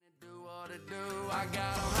to do. I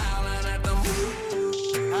got 'em howling at the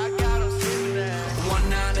moon. I got 'em sitting there. One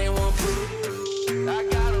night they won't prove. I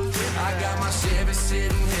got 'em sitting there. I got my Chevy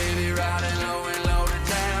sitting heavy, riding low and loaded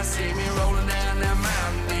down. See me rolling down that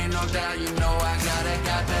mountain, ain't no doubt. You know I got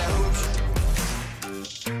that hooch.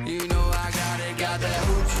 You know I got that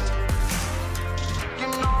hooch. You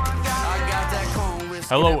know I got that cold whiskey.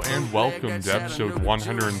 Hello and welcome to episode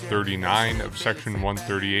 139 of Section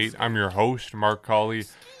 138. I'm your host, Mark Colley.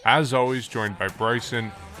 As always, joined by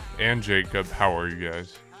Bryson and Jacob. How are you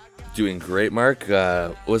guys? Doing great, Mark.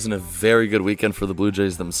 Wasn't a very good weekend for the Blue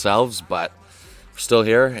Jays themselves, but we're still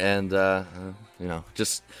here, and I'm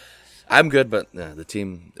good. But the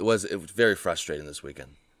team it was very frustrating this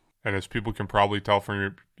weekend. And as people can probably tell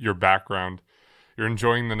from your background, you're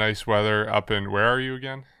enjoying the nice weather up in, where are you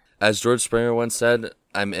again? As George Springer once said,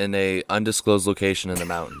 I'm in a undisclosed location in the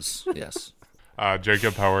mountains. Yes.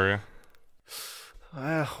 Jacob, how are you?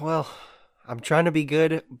 Well, I'm trying to be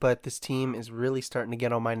good, but this team is really starting to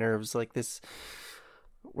get on my nerves. Like this,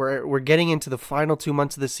 we're getting into the final 2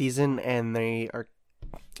 months of the season, and they are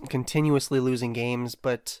continuously losing games.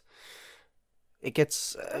 But it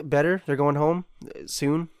gets better. They're going home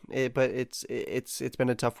soon, but it's been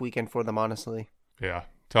a tough weekend for them, honestly. Yeah,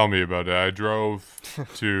 tell me about it. I drove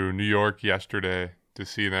to New York yesterday to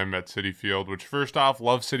see them at Citi Field, which first off,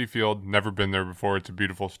 love Citi Field. Never been there before. It's a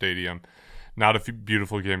beautiful stadium. Not a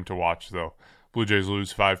beautiful game to watch, though. Blue Jays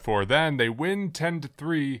lose 5-4. Then they win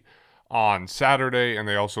 10-3 on Saturday, and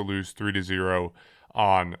they also lose 3-0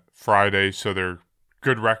 on Friday. So their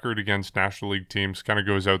good record against National League teams kind of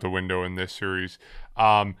goes out the window in this series.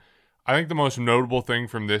 I think the most notable thing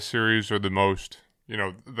from this series, or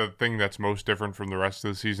the thing that's most different from the rest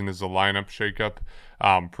of the season, is the lineup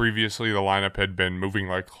shakeup. Previously, the lineup had been moving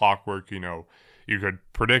like clockwork. You could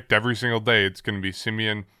predict every single day it's going to be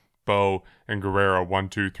Semien, Bo, and Guerrero 1,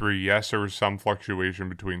 2, 3. Yes, there was some fluctuation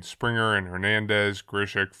between Springer and Hernandez,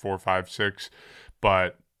 Grichuk 4, 5, 6,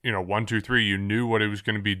 but 1, 2, 3, you knew what it was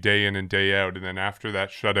going to be day in and day out. And then after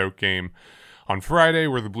that shutout game on Friday,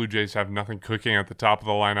 where the Blue Jays have nothing cooking at the top of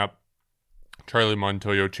the lineup, Charlie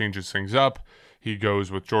Montoyo changes things up. He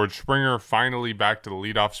goes with George Springer, finally back to the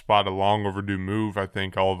leadoff spot, a long overdue move. I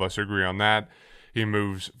think all of us agree on that. He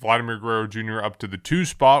moves Vladimir Guerrero Jr. up to the 2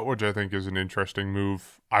 spot, which I think is an interesting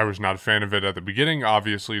move. I was not a fan of it at the beginning.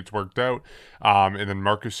 Obviously, it's worked out. And then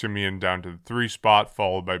Marcus Semien down to the 3 spot,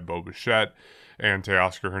 followed by Bo Bichette and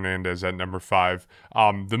Teoscar Hernandez at number 5.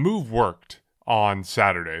 The move worked on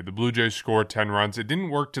Saturday. The Blue Jays scored 10 runs. It didn't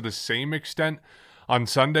work to the same extent on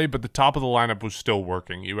Sunday, but the top of the lineup was still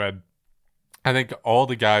working. You had, I think, all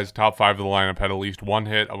the guys, top 5 of the lineup, had at least 1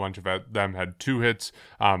 hit. A bunch of them had 2 hits.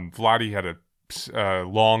 Vladdy had a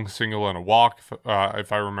long single and a walk,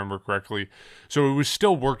 if I remember correctly. So it was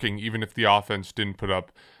still working, even if the offense didn't put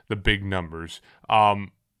up the big numbers. I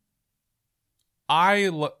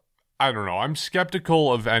don't know. I'm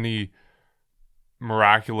skeptical of any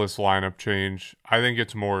miraculous lineup change. I think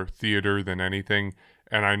it's more theater than anything.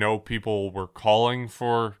 And I know people were calling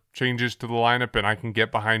for changes to the lineup, and I can get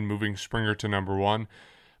behind moving Springer to number 1,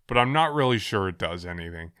 but I'm not really sure it does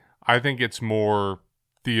anything. I think it's more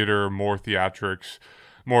theater, more theatrics,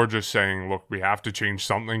 more just saying, look, we have to change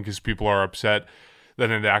something because people are upset,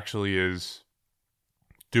 than it actually is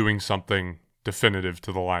doing something definitive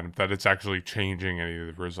to the lineup, that it's actually changing any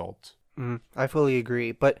of the results. I fully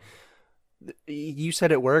agree, but you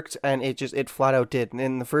said it worked, and it flat out did.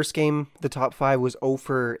 In the first game, the top 5 was 0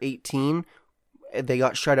 for 18. They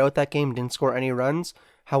got shut out that game, didn't score any runs.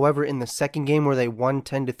 However, in the second game where they won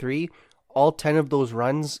 10-3, all 10 of those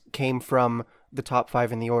runs came from the top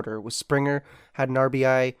 5 in the order. It was Springer had an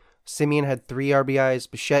RBI, Semien had 3 RBIs,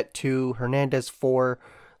 Bichette 2, Hernandez 4.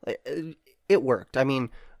 It worked. I mean,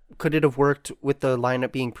 could it have worked with the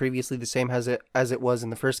lineup being previously the same as it was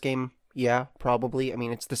in the first game? Yeah, probably. I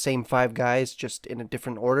mean, it's the same 5 guys, just in a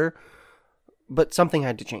different order. But something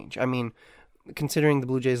had to change. I mean, considering the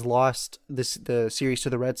Blue Jays lost the series to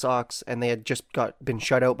the Red Sox and they had just been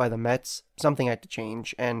shut out by the Mets, something had to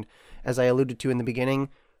change. And as I alluded to in the beginning,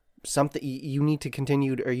 you need to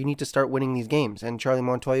continue, or you need to start winning these games. And Charlie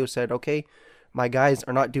Montoyo said, okay, my guys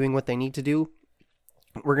are not doing what they need to do.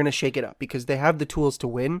 We're going to shake it up, because they have the tools to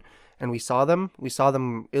win. And we saw them,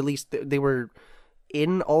 at least they were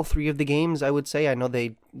in all 3 of the games, I would say. I know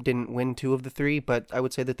they didn't win 2 of the 3, but I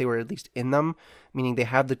would say that they were at least in them, meaning they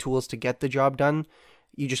have the tools to get the job done.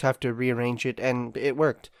 You just have to rearrange it, and it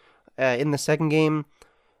worked. In the second game,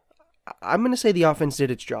 I'm going to say the offense did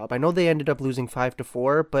its job. I know they ended up losing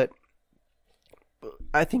 5-4, but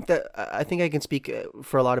I think I can speak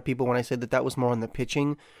for a lot of people when I said that was more on the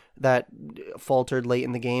pitching that faltered late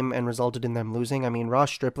in the game and resulted in them losing. I mean,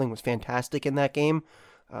 Ross Stripling was fantastic in that game,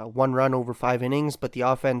 1 run over 5 innings, but the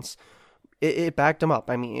offense it backed him up.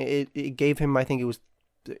 I mean, it gave him.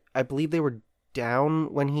 I believe they were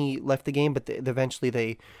down when he left the game, but eventually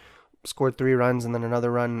they scored 3 runs and then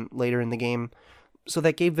another run later in the game. So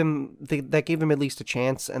that gave him at least a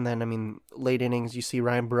chance. And then, I mean, late innings, you see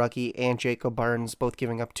Ryan Borucki and Jacob Barnes both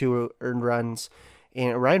giving up 2 earned runs.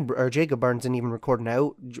 And Jacob Barnes didn't even record an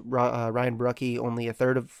out. Ryan Borucki only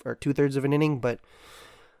 2/3 of an inning. But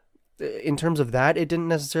in terms of that, it didn't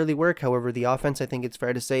necessarily work. However, the offense, I think it's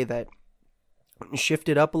fair to say that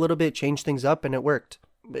shifted up a little bit, changed things up, and it worked.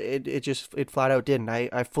 It flat out did. And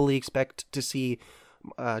I fully expect to see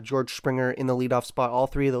George Springer in the leadoff spot all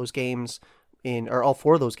 3 of those games. All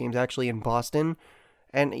 4 of those games actually in Boston.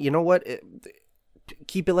 And you know what?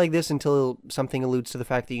 Keep it like this until something alludes to the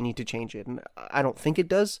fact that you need to change it. And I don't think it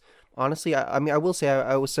does. Honestly, I mean, I will say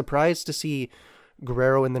I was surprised to see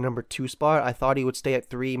Guerrero in the number 2 spot. I thought he would stay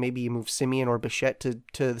at 3. Maybe you move Semien or Bichette to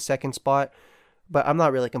the second spot. But I'm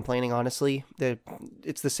not really complaining, honestly.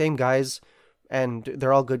 It's the same guys, and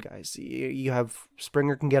they're all good guys. You have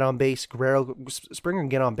Springer can get on base. Springer can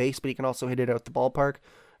get on base, but he can also hit it out the ballpark.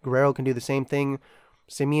 Guerrero can do the same thing.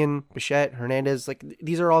 Semien, Bichette, Hernandez,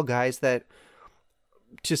 these are all guys that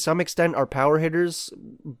to some extent are power hitters,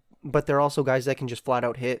 but they're also guys that can just flat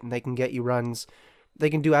out hit and they can get you runs. They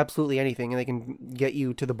can do absolutely anything and they can get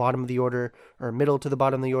you to the bottom of the order or middle to the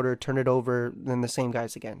bottom of the order, turn it over, then the same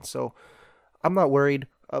guys again. So I'm not worried.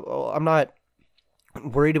 I'm not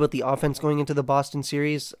worried about the offense going into the Boston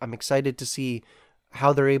series. I'm excited to see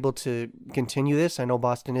how they're able to continue this. I know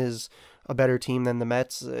Boston is a better team than the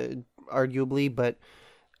Mets, arguably, but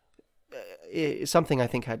something I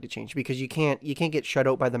think had to change because you can't get shut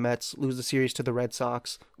out by the Mets, lose the series to the Red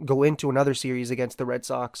Sox, go into another series against the Red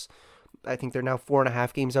Sox. I think they're now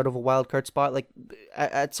 4.5 games out of a wild card spot.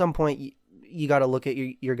 At some point, you got to look at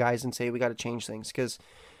your guys and say we got to change things because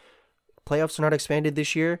playoffs are not expanded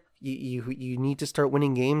this year. You need to start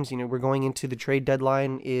winning games. You know, we're going into the trade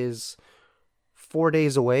deadline is 4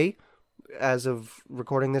 days away as of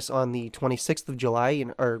recording this on the 26th of July,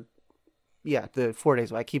 the 4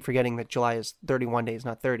 days away. I keep forgetting that July is 31 days,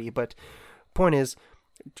 not 30. But point is,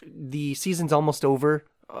 the season's almost over,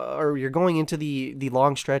 or you're going into the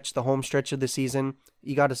long stretch, the home stretch of the season.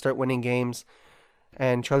 You got to start winning games.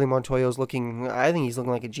 And Charlie Montoyo's I think he's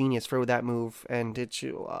looking like a genius for that move. And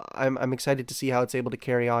I'm excited to see how it's able to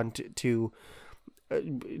carry on to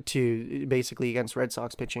basically against Red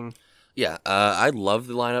Sox pitching. Yeah, I love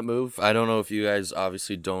the lineup move. I don't know if you guys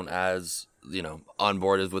obviously don't as, on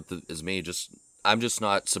board as me. I'm just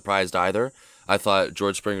not surprised either. I thought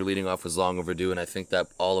George Springer leading off was long overdue, and I think that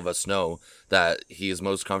all of us know that he is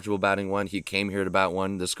most comfortable batting 1. He came here to bat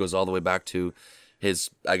 1. This goes all the way back to his,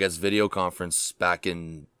 I guess, video conference back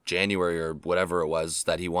in January or whatever it was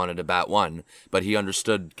that he wanted to bat 1, but he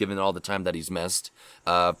understood given all the time that he's missed.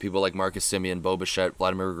 People like Marcus Semien, Bo Bichette,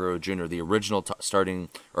 Vladimir Guerrero Jr., the original starting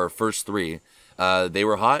or first 3, they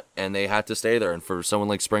were hot and they had to stay there. And for someone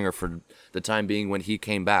like Springer, for the time being when he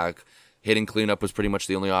came back, hitting cleanup was pretty much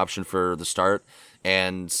the only option for the start.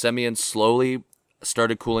 And Semien slowly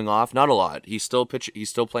started cooling off. Not a lot. He's still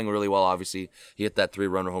playing really well. Obviously, he hit that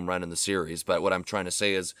 3-run home run in the series. But what I'm trying to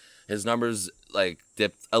say is his numbers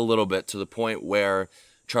dipped a little bit to the point where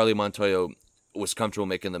Charlie Montoyo was comfortable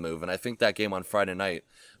making the move. And I think that game on Friday night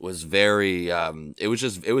was very. It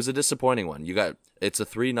was a disappointing one. It's a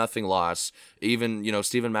 3-0 loss. Even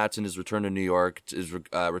Steven Matson, his return to New York, his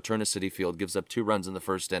return to Citi Field, gives up 2 runs in the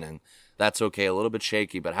first inning. That's okay, a little bit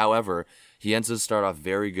shaky, but however, he ends his start off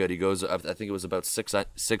very good. He goes, I think it was about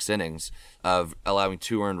six innings of allowing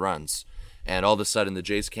 2 earned runs. And all of a sudden, the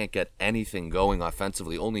Jays can't get anything going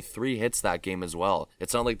offensively. Only 3 hits that game as well.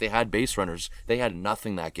 It's not like they had base runners. They had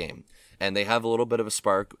nothing that game. And they have a little bit of a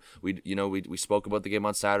spark. We spoke about the game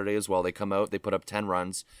on Saturday as well. They come out, they put up 10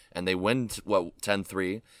 runs, and they win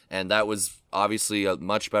 10-3. And that was obviously a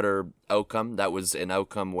much better outcome. That was an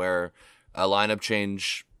outcome where a lineup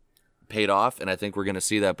change paid off, and I think we're going to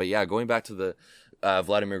see that. But yeah, going back to the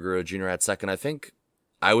Vladimir Guerrero Jr. at second, I think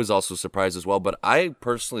I was also surprised as well, but I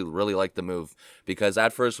personally really liked the move because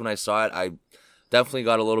at first when I saw it, I definitely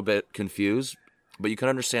got a little bit confused, but you can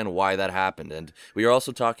understand why that happened. And we were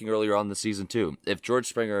also talking earlier on the season too, if George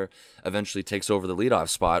Springer eventually takes over the leadoff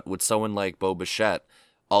spot, would someone like Bo Bichette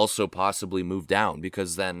also possibly move down?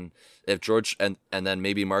 Because then if George and then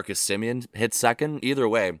maybe Marcus Semien hit second, either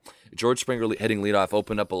way, George Springer hitting leadoff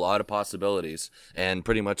opened up a lot of possibilities and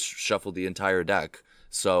pretty much shuffled the entire deck.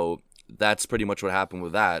 So that's pretty much what happened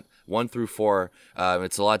with that. 1 through 4,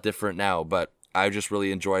 it's a lot different now, but I just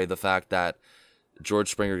really enjoy the fact that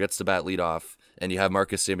George Springer gets to bat leadoff, and you have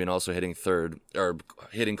Marcus Semien also hitting third, or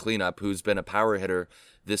hitting cleanup, who's been a power hitter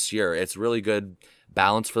this year. It's really good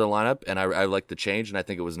balance for the lineup, and I like the change, and I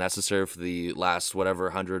think it was necessary for the last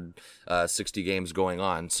 160 games going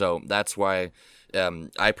on. So that's why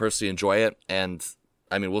I personally enjoy it, and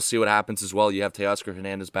I mean, we'll see what happens as well. You have Teoscar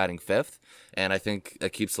Hernandez batting 5th, and I think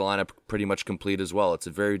that keeps the lineup pretty much complete as well. It's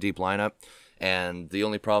a very deep lineup, and the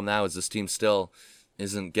only problem now is this team still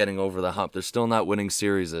isn't getting over the hump. They're still not winning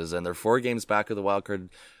series, and they're 4 games back of the wildcard,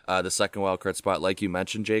 the second wildcard spot, like you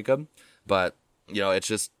mentioned, Jacob. But, it's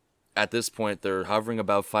just, at this point, they're hovering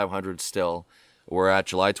above 500 still. We're at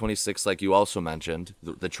July 26th, like you also mentioned.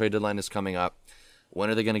 The trade deadline is coming up. When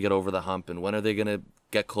are they going to get over the hump, and when are they going to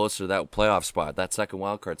get closer to that playoff spot, that second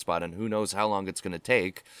wildcard spot? And who knows how long it's going to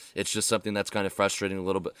take. It's just something that's kind of frustrating a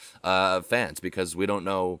little bit fans, because we don't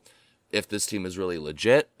know if this team is really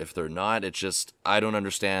legit, if they're not. It's just, I don't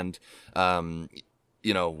understand,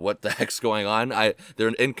 what the heck's going on. They're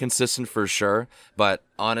inconsistent for sure, but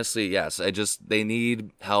honestly, yes, they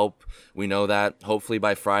need help. We know that. Hopefully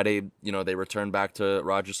by Friday, they return back to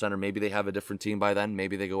Rogers Center. Maybe they have a different team by then.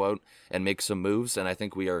 Maybe they go out and make some moves, and I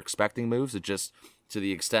think we are expecting moves. It just, to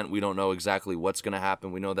the extent we don't know exactly what's going to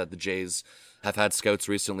happen. We know that the Jays have had scouts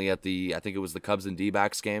recently at I think it was the Cubs and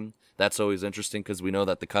D-backs game. That's always interesting, because we know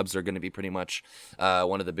that the Cubs are going to be pretty much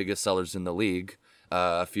one of the biggest sellers in the league,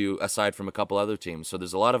 aside from a couple other teams. So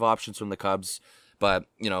there's a lot of options from the Cubs, but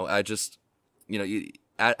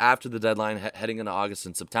after the deadline, heading into August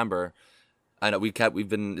and September, I know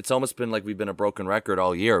it's almost been like we've been a broken record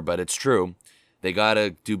all year, but it's true. They got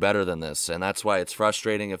to do better than this, and that's why it's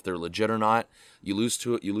frustrating if they're legit or not. You lose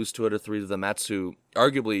 2 out of 3 to the Mets, who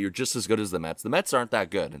arguably you're just as good as the Mets. The Mets aren't that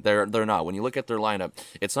good. They're not. When you look at their lineup,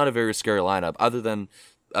 it's not a very scary lineup, other than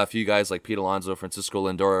a few guys like Pete Alonso, Francisco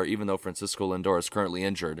Lindor, even though Francisco Lindor is currently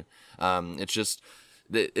injured. It's just,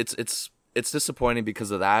 it's disappointing because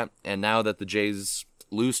of that, and now that the Jays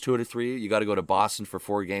lose 2 out of 3, you got to go to Boston for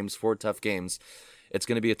 4 games, 4 tough games. It's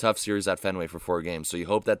going to be a tough series at Fenway for 4 games. So you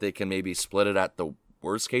hope that they can maybe split it at the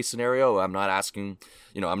worst case scenario. I'm not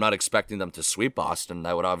expecting them to sweep Boston.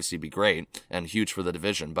 That would obviously be great and huge for the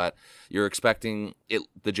division, but you're expecting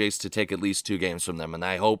the Jays to take at least 2 games from them. And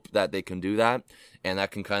I hope that they can do that, and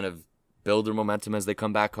that can kind of build their momentum as they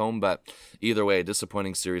come back home. But either way, a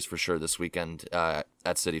disappointing series for sure this weekend at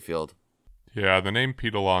Citi Field. Yeah, the name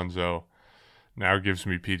Pete Alonso now gives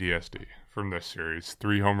me PTSD from this series.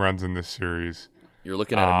 3 home runs in this series. You're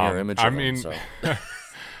looking at a mirror image of him, so.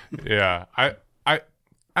 Yeah,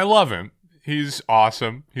 I love him. He's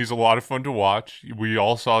awesome. He's a lot of fun to watch. We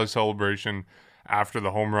all saw his celebration after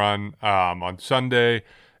the home run on Sunday,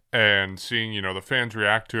 and seeing the fans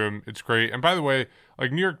react to him. It's great. And by the way,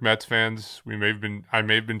 like New York Mets fans, I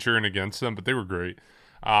may have been cheering against them, but they were great.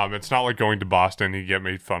 It's not like going to Boston, you get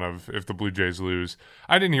made fun of if the Blue Jays lose.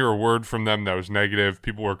 I didn't hear a word from them that was negative.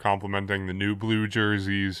 People were complimenting the new blue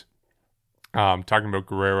jerseys, talking about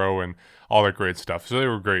Guerrero and all that great stuff. So they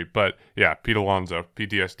were great. But yeah, Pete Alonso,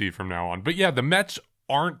 PTSD from now on. But yeah, the Mets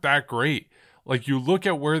aren't that great. Like, you look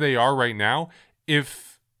at where they are right now,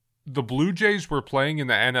 if the Blue Jays were playing in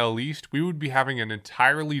the NL East, we would be having an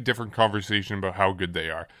entirely different conversation about how good they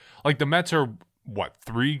are. Like, the Mets are,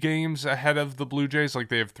 3 games ahead of the Blue Jays? Like,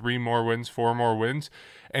 they have 4 more wins,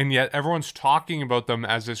 and yet everyone's talking about them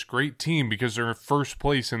as this great team because they're in first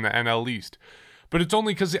place in the NL East. But it's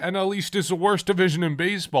only because the NL East is the worst division in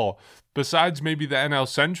baseball, besides maybe the NL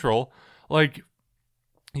Central. Like,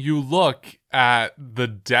 you look at the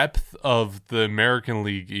depth of the American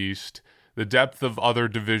League East, the depth of other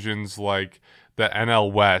divisions like the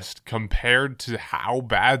NL West, compared to how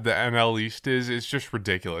bad the NL East is, it's just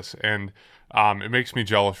ridiculous. And it makes me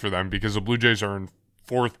jealous for them, because the Blue Jays are in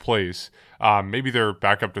 4th place. Maybe they're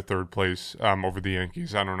back up to 3rd place over the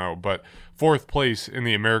Yankees. I don't know. But 4th place in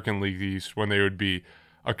the American League East, when they would be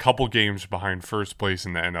a couple games behind 1st place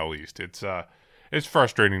in the NL East. It's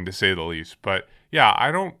frustrating, to say the least. But yeah,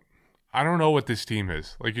 I don't know what this team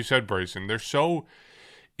is. Like you said, Bryson, they're so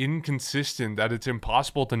inconsistent that it's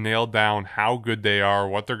impossible to nail down how good they are,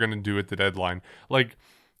 what they're going to do at the deadline. Like,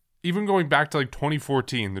 even going back to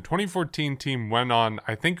 2014, the 2014 team went on,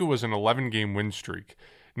 I think it was an 11-game win streak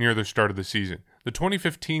near the start of the season. The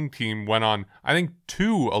 2015 team went on, I think,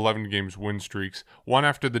 2 11-games win streaks, one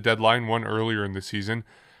after the deadline, one earlier in the season.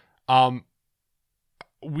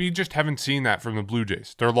 We just haven't seen that from the Blue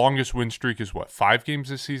Jays. Their longest win streak is 5 games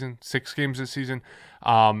this season, 6 games this season.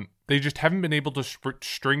 They just haven't been able to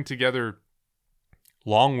string together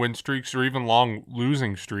long win streaks or even long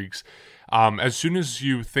losing streaks. As soon as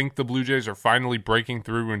you think the Blue Jays are finally breaking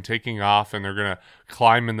through and taking off and they're going to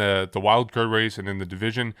climb in the wild card race and in the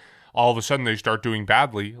division, all of a sudden they start doing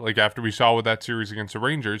badly, like after we saw with that series against the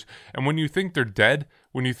Rangers. And when you think they're dead,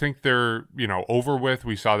 when you think they're, over with,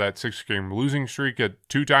 we saw that 6-game losing streak at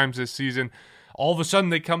 2 times this season, all of a sudden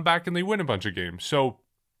they come back and they win a bunch of games. So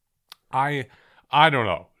I don't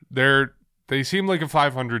know. They seem like a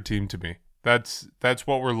 500 team to me. That's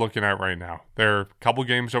what we're looking at right now. They're a couple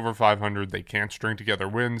games over 500. They can't string together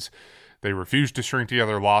wins. They refuse to string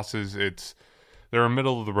together losses. They're a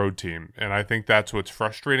middle-of-the-road team, and I think that's what's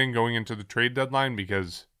frustrating going into the trade deadline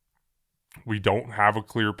because we don't have a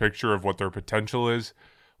clear picture of what their potential is,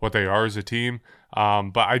 what they are as a team.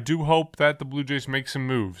 But I do hope that the Blue Jays make some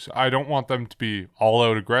moves. I don't want them to be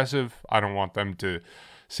all-out aggressive. I don't want them to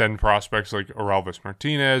send prospects like Orelvis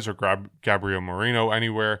Martinez or Gabriel Moreno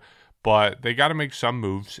anywhere, but they got to make some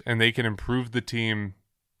moves, and they can improve the team,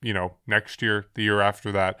 next year, the year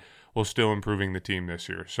after that, while still improving the team this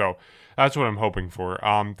year. So that's what I'm hoping for.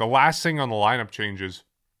 The last thing on the lineup changes,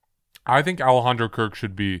 I think Alejandro Kirk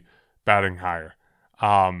should be batting higher.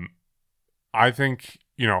 I think,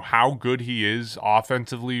 how good he is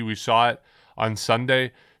offensively. We saw it on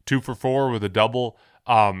Sunday, 2 for 4 with a double.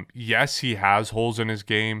 Yes, he has holes in his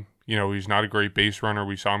game. He's not a great base runner.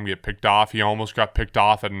 We saw him get picked off. He almost got picked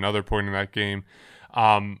off at another point in that game.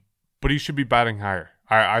 But he should be batting higher.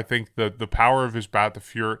 I think the power of his bat,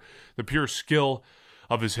 the pure skill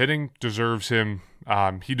of his hitting deserves him.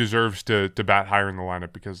 He deserves to bat higher in the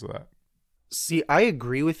lineup because of that. See, I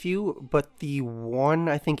agree with you, but the one,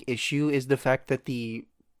 I think, issue is the fact that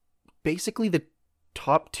basically the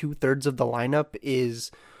top 2/3 of the lineup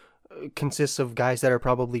consists of guys that are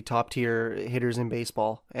probably top tier hitters in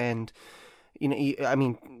baseball. And, I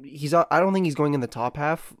don't think he's going in the top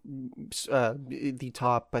half, the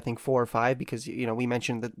top, I think 4 or 5, because, we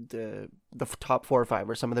mentioned that the top 4 or 5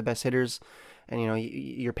 are some of the best hitters, and,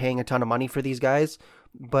 you're paying a ton of money for these guys.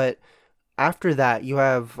 But after that, you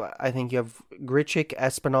have Grichuk,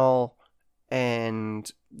 Espinal, and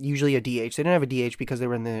usually a DH. They didn't have a DH because they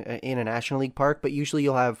were in a National League park, but usually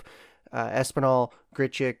you'll have Espinal,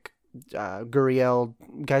 Grichuk, Gurriel,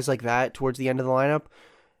 guys like that towards the end of the lineup.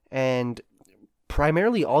 And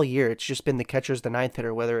primarily all year, it's just been the catchers, the ninth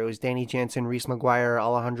hitter, whether it was Danny Jansen, Reese McGuire,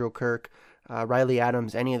 Alejandro Kirk, Riley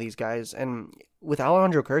Adams, any of these guys. And with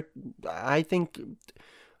Alejandro Kirk, I think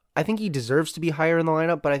he deserves to be higher in the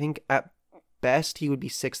lineup, but I think at best he would be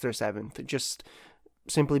 6th or 7th, just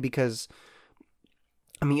simply because,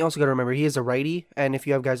 you also got to remember he is a righty, and if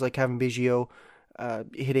you have guys like Kevin Biggio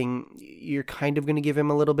hitting, you're kind of going to give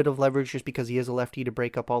him a little bit of leverage just because he is a lefty to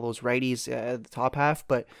break up all those righties at the top half.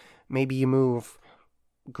 But maybe you move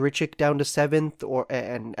Grichuk down to 7th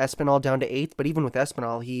and Espinal down to 8th. But even with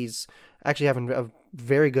Espinal, he's actually having a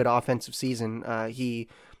very good offensive season. He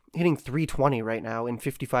hitting .320 right now in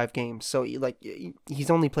 55 games. So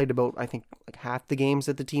he's only played about, I think, like half the games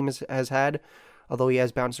that the team has had, although he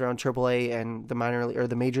has bounced around AAA and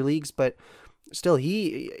the major leagues. But still,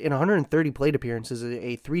 he, in 130 plate appearances,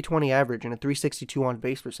 a .320 average and a .362 on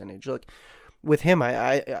base percentage. Like with him,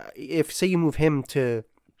 if say you move him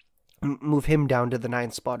down to the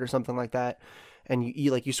 9th spot or something like that, and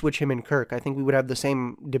you switch him and Kirk, I think we would have the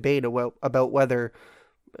same debate about whether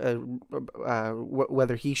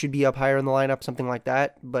he should be up higher in the lineup, something like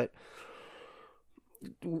that. But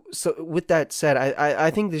so with that said, I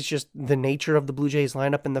think it's just the nature of the Blue Jays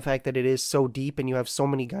lineup and the fact that it is so deep and you have so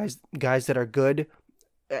many guys that are good,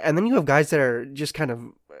 and then you have guys that are just kind of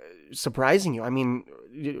surprising you.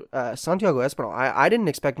 Santiago Espinal, I didn't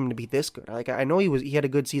expect him to be this good. Like, I know he had a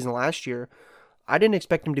good season last year. I didn't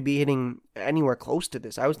expect him to be hitting anywhere close to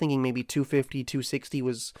this. I was thinking maybe 250, 260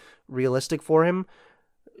 was realistic for him.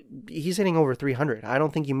 He's hitting over 300. I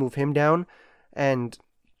don't think you move him down. And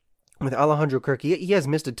with Alejandro Kirk, he has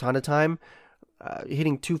missed a ton of time,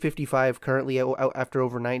 hitting 255 currently after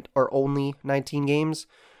only 19 games.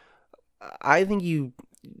 I think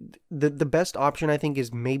the best option, I think,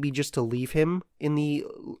 is maybe just to leave him in the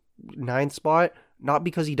 9th spot, not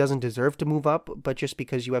because he doesn't deserve to move up, but just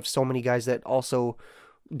because you have so many guys that also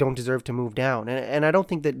don't deserve to move down. And I don't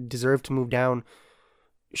think that deserve to move down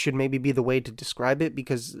should maybe be the way to describe it,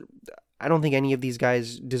 because I don't think any of these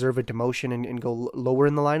guys deserve a demotion and go lower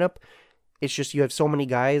in the lineup. It's just you have so many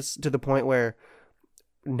guys to the point where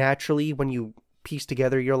naturally when you piece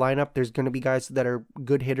together your lineup, there's going to be guys that are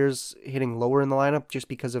good hitters hitting lower in the lineup just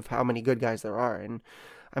because of how many good guys there are. And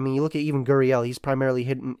you look at even Gurriel, he's primarily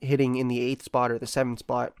hitting in the 8th spot or the 7th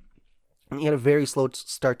spot. He had a very slow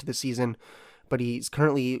start to the season, but he's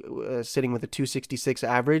currently sitting with a 266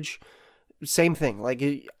 average. same thing. Like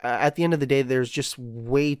at the end of the day, there's just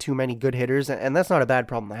way too many good hitters, and that's not a bad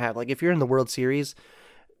problem to have. Like if you're in the World Series,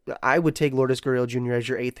 I would take Lourdes Gurriel Jr. as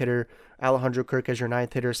your 8th hitter, Alejandro Kirk as your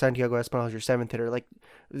 9th hitter, Santiago Espinal as your 7th hitter. Like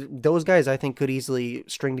those guys, I think could easily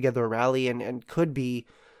string together a rally and could be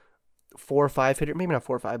 4 or 5 hitter, maybe not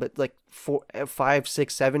 4 or 5, but like 4, 5,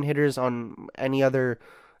 6, 7 hitters on any other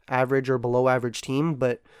average or below average team.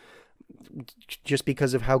 But just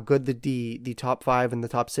because of how good the top 5 and the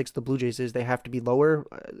top 6 the Blue Jays is, they have to be lower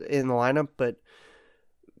in the lineup. But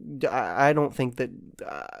I don't think that.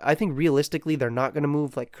 I think realistically they're not going to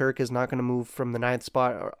move. Like Kirk is not going to move from the 9th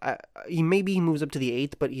spot. Or he moves up to the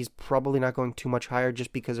 8th, but he's probably not going too much higher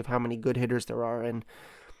just because of how many good hitters there are. And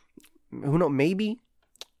who knows? Maybe,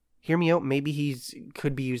 hear me out. Maybe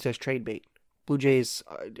could be used as trade bait. Blue Jays,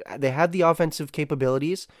 they have the offensive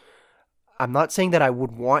capabilities. I'm not saying that I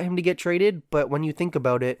would want him to get traded, but when you think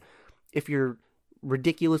about it, if you're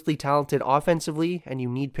ridiculously talented offensively and you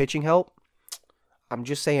need pitching help, I'm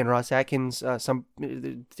just saying Ross Atkins,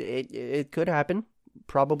 it could happen.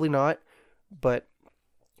 Probably not, but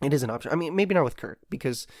it is an option. I mean, maybe not with Kirk,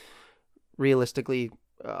 because realistically,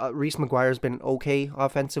 Reese McGuire's been okay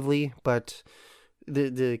offensively, but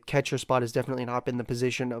the catcher spot has definitely not been the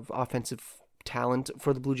position of offensive talent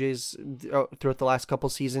for the Blue Jays throughout the last couple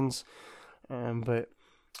seasons. But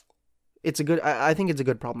I think it's a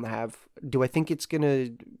good problem to have. Do I think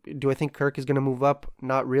Kirk is gonna move up?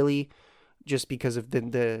 Not really, just because of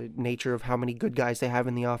the nature of how many good guys they have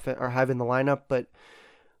in the offense or have in the lineup. But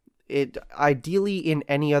it ideally in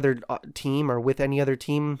any other team or with any other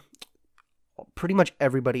team, pretty much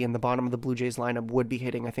everybody in the bottom of the Blue Jays lineup would be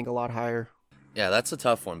hitting, I think, a lot higher. Yeah, that's a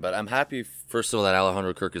tough one, but I'm happy, first of all, that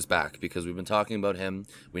Alejandro Kirk is back, because we've been talking about him.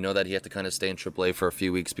 We know that he had to kind of stay in AAA for a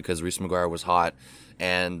few weeks because Reese McGuire was hot.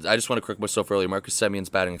 And I just want to correct myself earlier. Marcus Semion's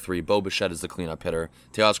batting 3. Bo Bichette is the cleanup hitter.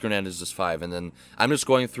 Teoscar Hernandez is 5. And then I'm just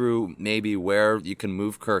going through maybe where you can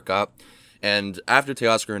move Kirk up. And after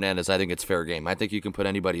Teoscar Hernandez, I think it's fair game. I think you can put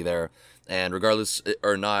anybody there. And regardless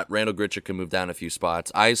or not, Randall Grichuk can move down a few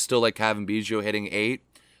spots. I still like Cavan Biggio hitting 8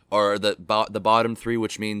 or the bottom 3,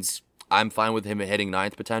 which means I'm fine with him hitting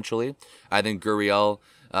 9th potentially. I think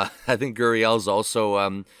Gurriel's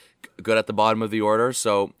also good at the bottom of the order.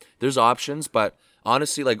 So there's options, but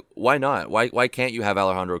honestly, like, why not? Why can't you have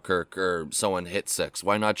Alejandro Kirk or someone hit 6?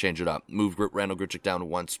 Why not change it up? Move Randall Grichuk down to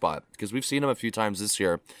 1 spot, because we've seen him a few times this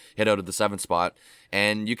year hit out of the 7th spot,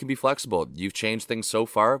 and you can be flexible. You've changed things so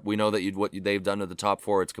far. We know that what they've done to the top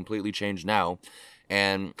 4, it's completely changed now.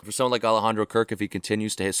 And for someone like Alejandro Kirk, if he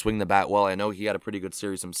continues to swing the bat well, I know he had a pretty good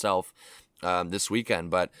series himself this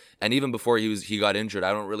weekend, and even before he got injured,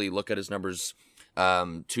 I don't really look at his numbers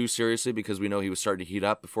too seriously, because we know he was starting to heat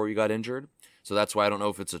up before he got injured. So that's why I don't know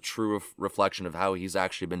if it's a true reflection of how he's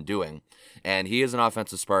actually been doing. And he is an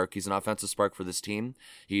offensive spark. He's an offensive spark for this team.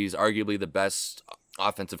 He's arguably the best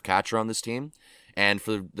offensive catcher on this team. And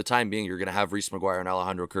for the time being, you're going to have Reese McGuire and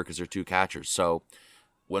Alejandro Kirk as your 2 catchers. So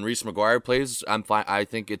when Reese McGuire plays, I'm fine. I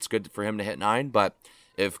think it's good for him to hit 9. But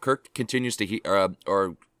if Kirk continues to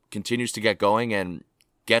or continues to get going and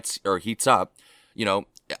heats up,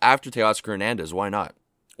 after Teoscar Hernandez, why not?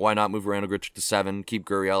 Why not move Randall Grichuk to 7, keep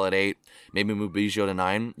Gurriel at 8, maybe move Biggio to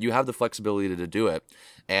 9? You have the flexibility to do it.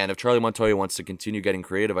 And if Charlie Montoya wants to continue getting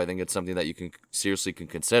creative, I think it's something that you can seriously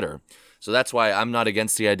consider. So that's why I'm not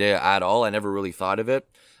against the idea at all. I never really thought of it.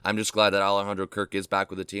 I'm just glad that Alejandro Kirk is back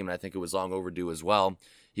with the team, and I think it was long overdue as well.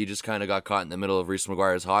 He just kind of got caught in the middle of Reese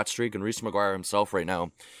McGuire's hot streak, and Reese McGuire himself right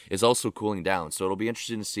now is also cooling down. So it'll be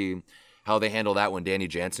interesting to see how they handle that when Danny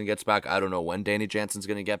Jansen gets back. I don't know when Danny Jansen's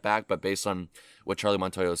going to get back, but based on what Charlie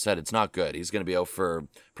Montoya said, it's not good. He's going to be out for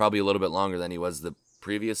probably a little bit longer than he was the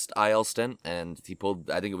previous IL stint, and he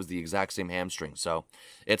pulled, I think it was the exact same hamstring. So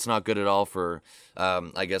it's not good at all for,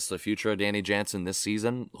 I guess, the future of Danny Jansen this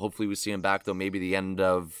season. Hopefully we see him back, though, maybe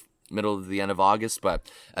middle to the end of August,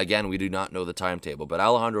 but again, we do not know the timetable. But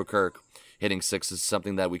Alejandro Kirk hitting 6 is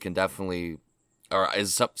something that we can definitely,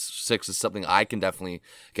 6 is something I can definitely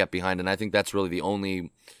get behind, and I think that's really the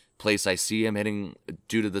only place I see him hitting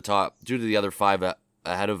due to the other 5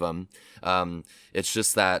 ahead of him. It's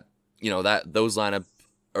just that, that those lineup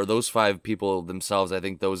or those 5 people themselves, I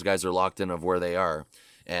think those guys are locked in of where they are,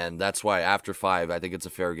 and that's why after 5, I think it's a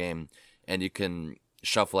fair game, and you can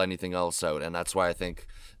shuffle anything else out, and that's why I think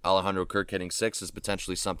Alejandro Kirk hitting 6 is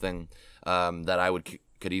potentially something that I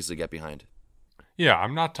could easily get behind. Yeah,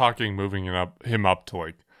 I'm not talking moving him up to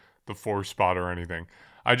like the 4th spot or anything.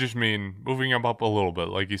 I just mean moving him up a little bit,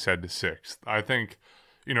 like you said, to 6th. I think,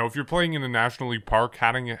 if you're playing in the National League Park,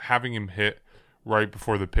 having him hit right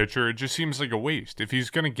before the pitcher, it just seems like a waste. If he's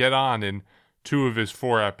going to get on in 2 of his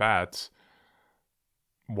 4 at-bats,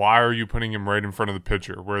 why are you putting him right in front of the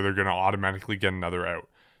pitcher where they're going to automatically get another out?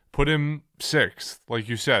 Put him sixth, like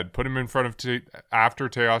you said. Put him in front of after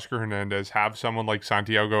Teoscar Hernandez. Have someone like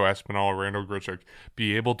Santiago Espinal or Randall Grichuk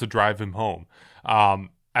be able to drive him home.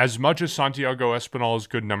 As much as Santiago Espinal has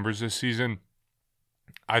good numbers this season,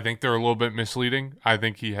 I think they're a little bit misleading. I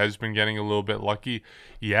think he has been getting a little bit lucky.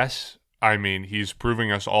 Yes, I mean, he's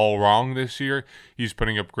proving us all wrong this year. He's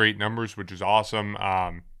putting up great numbers, which is awesome.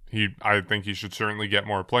 I think he should certainly get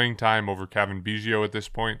more playing time over Kevin Biggio at this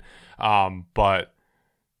point. But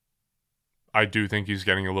I do think he's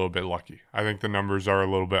getting a little bit lucky. I think the numbers are a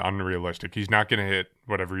little bit unrealistic. He's not going to hit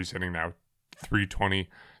whatever he's hitting now, 320,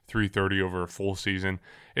 330 over a full season.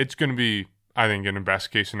 It's going to be, I think, in a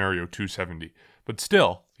best case scenario, 270. But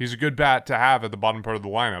still, he's a good bat to have at the bottom part of the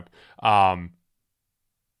lineup. And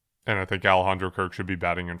I think Alejandro Kirk should be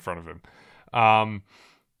batting in front of him.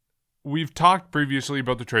 We've talked previously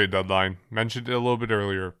about the trade deadline, mentioned it a little bit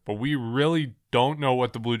earlier, but we really don't know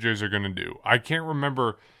what the Blue Jays are going to do. I can't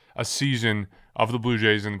remember a season of the Blue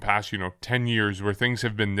Jays in the past, 10 years where things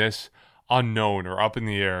have been this unknown or up in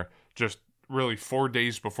the air just really 4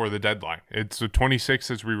 days before the deadline. It's the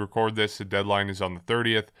 26th as we record this. The deadline is on the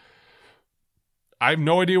 30th. I have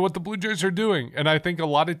no idea what the Blue Jays are doing, and I think a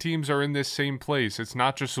lot of teams are in this same place. It's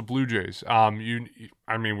not just the Blue Jays.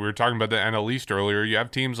 We were talking about the NL East earlier. You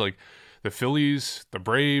have teams like the Phillies, the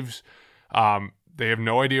Braves. They have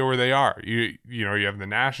no idea where they are. You have the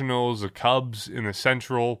Nationals, the Cubs in the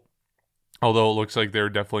Central, although it looks like they're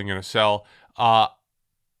definitely going to sell.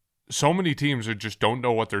 So many teams just don't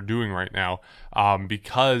know what they're doing right now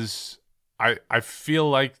because I feel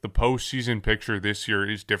like the postseason picture this year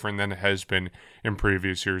is different than it has been in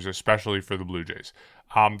previous years, especially for the Blue Jays.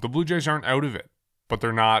 The Blue Jays aren't out of it, but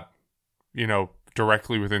they're not,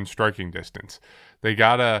 directly within striking distance. They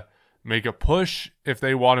got to make a push if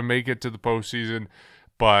they want to make it to the postseason,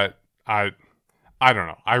 but I don't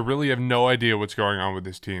know. I really have no idea what's going on with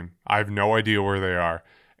this team. I have no idea where they are,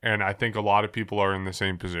 and I think a lot of people are in the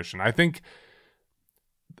same position. I think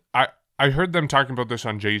I heard them talking about this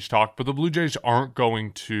on Jays Talk, but the Blue Jays aren't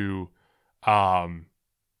going to,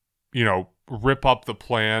 rip up the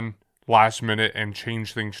plan last minute and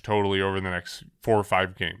change things totally over the next 4 or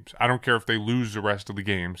 5 games. I don't care if they lose the rest of the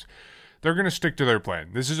games. They're going to stick to their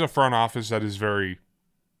plan. This is a front office that is very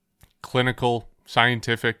clinical,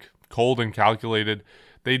 scientific, cold, and calculated.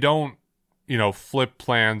 They don't, flip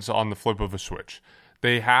plans on the flip of a switch.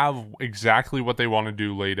 They have exactly what they want to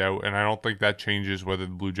do laid out, and I don't think that changes whether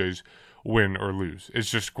the Blue Jays win or lose.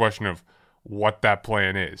 It's just a question of what that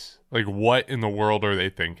plan is. Like, what in the world are they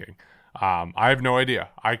thinking? I have no idea.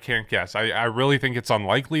 I can't guess. I really think it's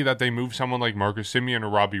unlikely that they move someone like Marcus Semien or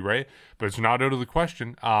Robbie Ray, but it's not out of the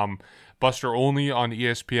question. Buster Olney on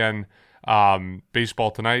ESPN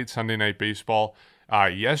Baseball Tonight, Sunday Night Baseball,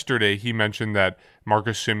 yesterday he mentioned that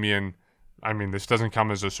Marcus Semien, this doesn't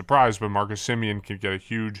come as a surprise, but Marcus Semien could get a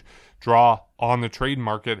huge draw on the trade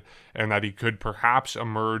market and that he could perhaps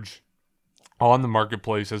emerge on the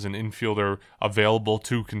marketplace as an infielder available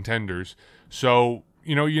to contenders. So,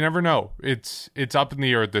 you never know. It's up in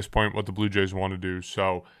the air at this point what the Blue Jays want to do.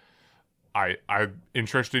 So I'm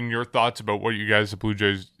interested in your thoughts about what you guys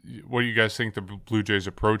think the Blue Jays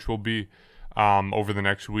approach will be over the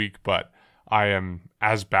next week, but I am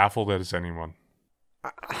as baffled as anyone.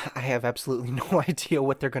 I have absolutely no idea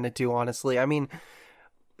what they're going to do, honestly.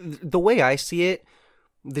 The way I see it,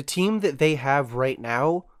 the team that they have right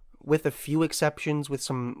now, with a few exceptions, with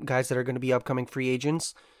some guys that are going to be upcoming free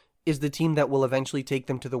agents, is the team that will eventually take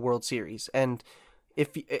them to the World Series. And if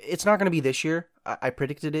it's not going to be this year, I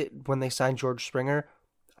predicted it when they signed George Springer.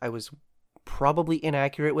 I was probably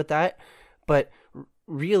inaccurate with that, but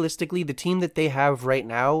realistically, the team that they have right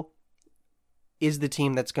now is the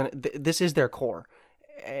team that's this is their core.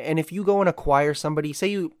 And if you go and acquire somebody,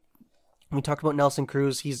 we talked about Nelson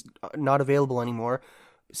Cruz, he's not available anymore.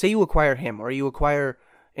 Say you acquire him, or you acquire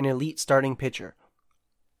an elite starting pitcher.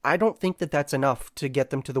 I don't think that that's enough to get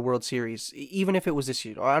them to the World Series, even if it was this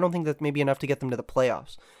year. I don't think that's maybe enough to get them to the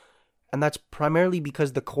playoffs. And that's primarily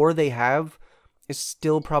because the core they have is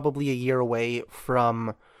still probably a year away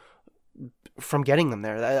from getting them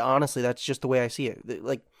there. Honestly, that's just the way I see it.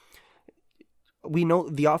 Like, we know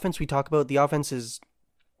the offense we talk about, the offense is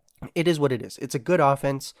what it is. It's a good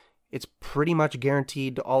offense. It's pretty much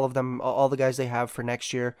guaranteed, all of them, all the guys they have for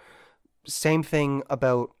next year. Same thing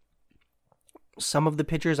about some of the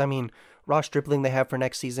pitchers. Ross Stripling they have for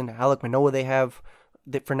next season. Alek Manoah they have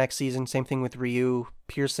for next season. Same thing with Ryu.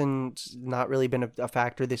 Pearson's not really been a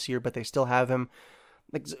factor this year, but they still have him.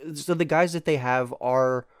 So the guys that they have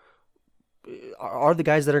are the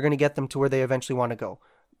guys that are going to get them to where they eventually want to go.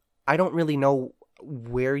 I don't really know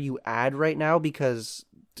where you add right now, because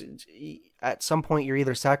at some point you're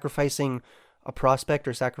either sacrificing a prospect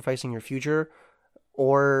or sacrificing your future,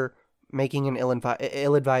 or making an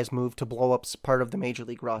ill-advised move to blow up part of the major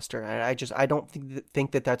league roster. And I don't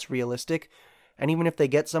think that that's realistic. And even if they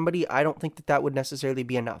get somebody, I don't think that that would necessarily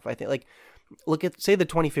be enough. I think, like, look at, say, the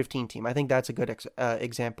 2015 team. I think that's a good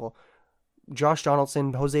example. Josh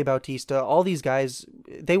Donaldson, Jose Bautista, all these guys,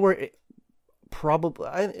 they were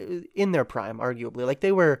probably in their prime, arguably. Like,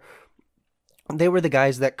 they were the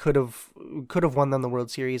guys that could have won them the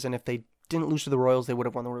World Series, and if they didn't lose to the Royals, they would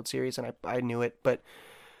have won the World Series, and I knew it, but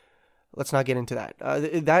let's not get into that.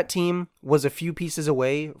 That team was a few pieces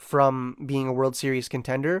away from being a World Series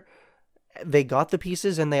contender. They got the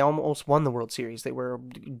pieces, and they almost won the World Series. They were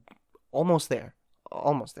almost there.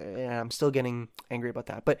 And I'm still getting angry about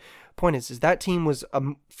that. But point is that team was a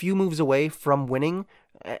few moves away from winning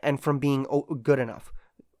and from being good enough.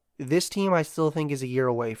 This team, I still think, is a year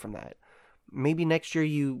away from that. Maybe next year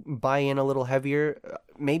you buy in a little heavier.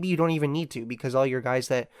 Maybe you don't even need to, because all your guys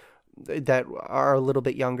that are a little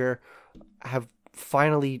bit younger have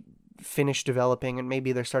finally finished developing, and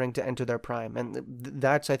maybe they're starting to enter their prime. And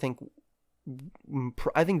that's, I think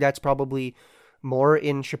that's probably more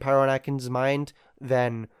in Shapiro and Atkins' mind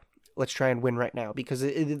than let's try and win right now, because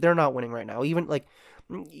they're not winning right now.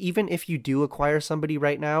 Even if you do acquire somebody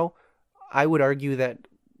right now, I would argue that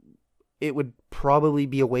it would probably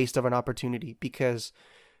be a waste of an opportunity, because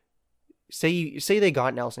say they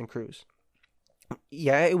got Nelson Cruz.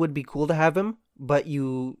 Yeah, it would be cool to have him, but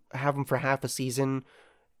you have him for half a season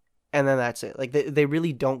and then that's it. Like, they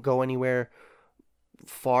really don't go anywhere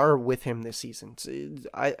far with him this season. So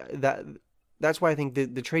that's why I think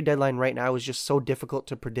the trade deadline right now is just so difficult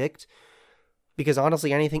to predict, because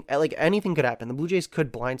honestly, anything could happen. The Blue Jays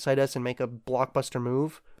could blindside us and make a blockbuster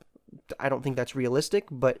move. I don't think that's realistic,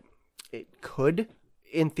 but it could,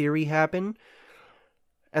 in theory, happen.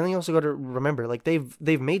 And then you also got to remember, like,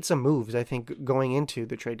 they've made some moves, I think, going into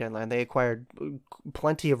the trade deadline. They acquired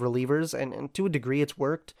plenty of relievers, and to a degree it's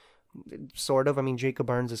worked, sort of. I mean, Jacob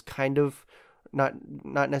Barnes has kind of not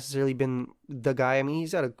necessarily been the guy. I mean,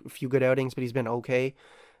 he's had a few good outings, but he's been okay.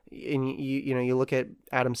 And you look at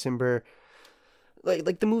Adam Simber,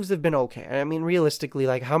 like the moves have been okay. I mean, realistically,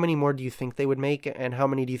 like, how many more do you think they would make, and how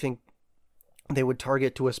many do you think they would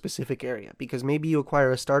target to a specific area? Because maybe you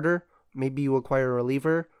acquire a starter, maybe you acquire a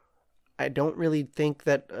reliever. I don't really think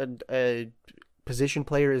that a position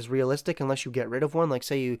player is realistic unless you get rid of one. Like,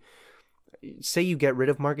 say you get rid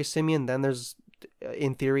of Marcus Semien, then there's,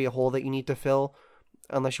 in theory, a hole that you need to fill,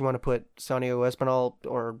 unless you want to put Santiago Espinal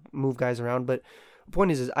or move guys around. But the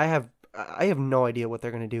point is I have no idea what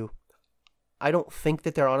they're going to do. I don't think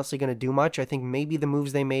that they're honestly going to do much. I think maybe the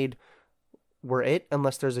moves they made were it,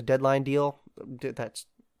 unless there's a deadline deal that's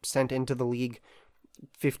sent into the league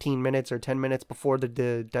 15 minutes or 10 minutes before the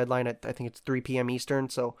deadline at, I think it's 3 p.m. Eastern,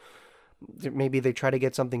 so maybe they try to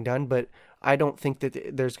get something done, but I don't think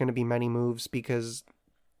that there's going to be many moves, because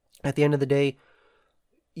at the end of the day,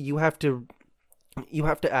 you have to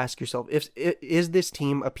ask yourself, is this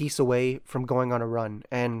team a piece away from going on a run?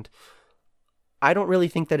 And I don't really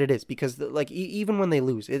think that it is, because like, even when they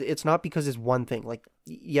lose, it's not because it's one thing. Like,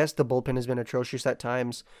 yes, the bullpen has been atrocious at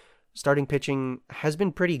times. Starting pitching has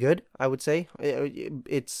been pretty good, I would say.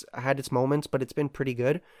 It's had its moments, but it's been pretty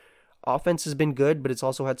good. Offense has been good, but it's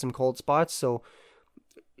also had some cold spots. So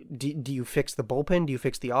do you fix the bullpen? Do you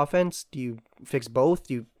fix the offense? Do you fix both?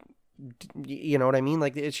 You know what I mean?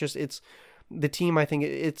 Like, it's the team. I think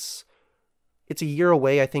it's a year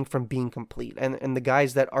away, I think, from being complete. And the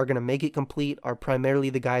guys that are going to make it complete are primarily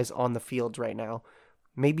the guys on the field right now.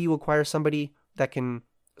 Maybe you acquire somebody that can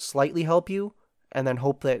slightly help you, and then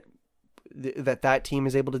hope that that team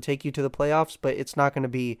is able to take you to the playoffs, but it's not going to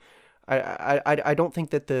be. I don't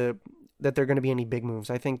think that there are going to be any big moves.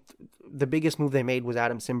 I think the biggest move they made was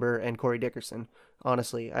Adam Simber and Corey Dickerson.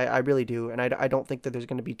 Honestly, I really do, and I don't think that there's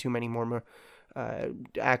going to be too many more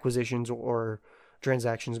acquisitions or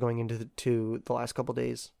transactions going into the last couple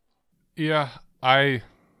days. Yeah, I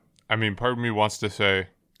mean, part of me wants to say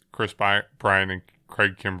Chris Bryant and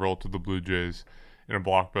Craig Kimbrell to the Blue Jays in a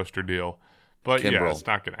blockbuster deal. But Kimbrell. Yeah, it's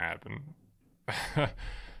not going to happen.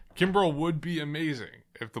 Kimbrell would be amazing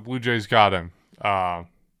if the Blue Jays got him.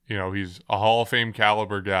 He's a Hall of Fame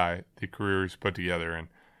caliber guy, the career he's put together, and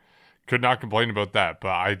could not complain about that. But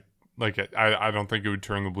I don't think it would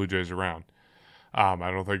turn the Blue Jays around. I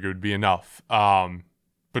don't think it would be enough.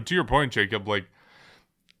 But to your point, Jacob, like,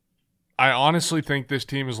 I honestly think this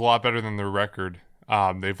team is a lot better than their record.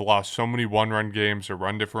 They've lost so many one-run games. Their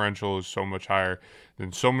run differential is so much higher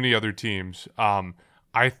than so many other teams.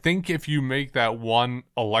 I think if you make that one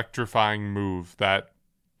electrifying move, that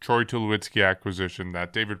Troy Tulowitzki acquisition,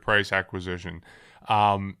 that David Price acquisition,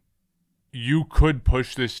 you could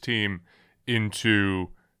push this team into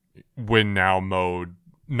win now mode.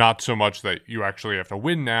 Not so much that you actually have to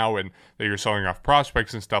win now and that you're selling off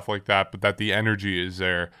prospects and stuff like that, but that the energy is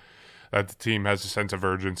there, that the team has a sense of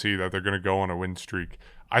urgency, that they're going to go on a win streak.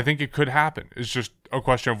 I think it could happen. It's just a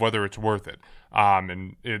question of whether it's worth it.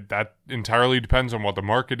 That entirely depends on what the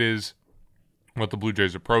market is, what the Blue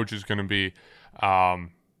Jays' approach is going to be. I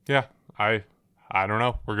don't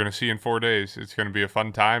know. We're going to see in 4 days. It's going to be a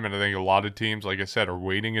fun time, and I think a lot of teams, like I said, are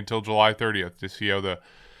waiting until July 30th to see how the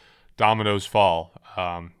dominoes fall.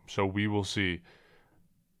 So we will see.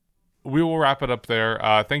 We will wrap it up there.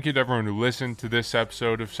 Thank you to everyone who listened to this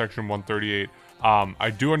episode of Section 138. I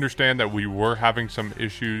do understand that we were having some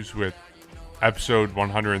issues with episode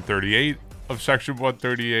 138 of Section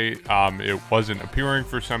 138. It wasn't appearing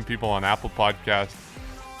for some people on Apple Podcasts.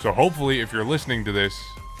 So hopefully, if you're listening to this,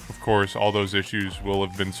 of course, all those issues will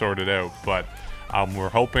have been sorted out. But we're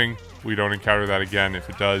hoping we don't encounter that again. If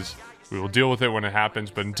it does, we will deal with it when it happens.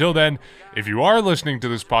 But until then, if you are listening to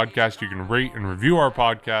this podcast, you can rate and review our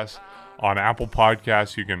podcast on Apple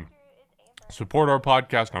Podcasts. You can support our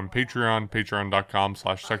podcast on Patreon,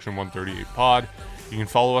 patreon.com/section138pod. You can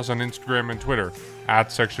follow us on Instagram and Twitter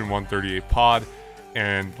 @section138pod.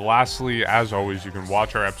 And lastly, as always, you can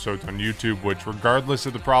watch our episodes on YouTube, which regardless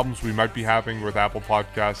of the problems we might be having with Apple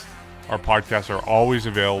Podcasts, our podcasts are always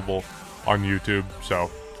available on YouTube.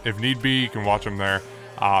 So if need be, you can watch them there.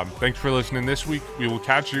 Thanks for listening this week. We will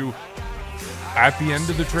catch you at the end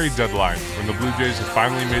of the trade deadline when the Blue Jays have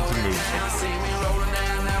finally made some moves. See me rolling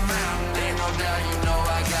down that mountain, ain't no doubt, you know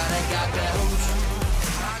I got that hooch.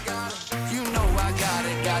 You know I got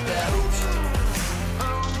that hooch.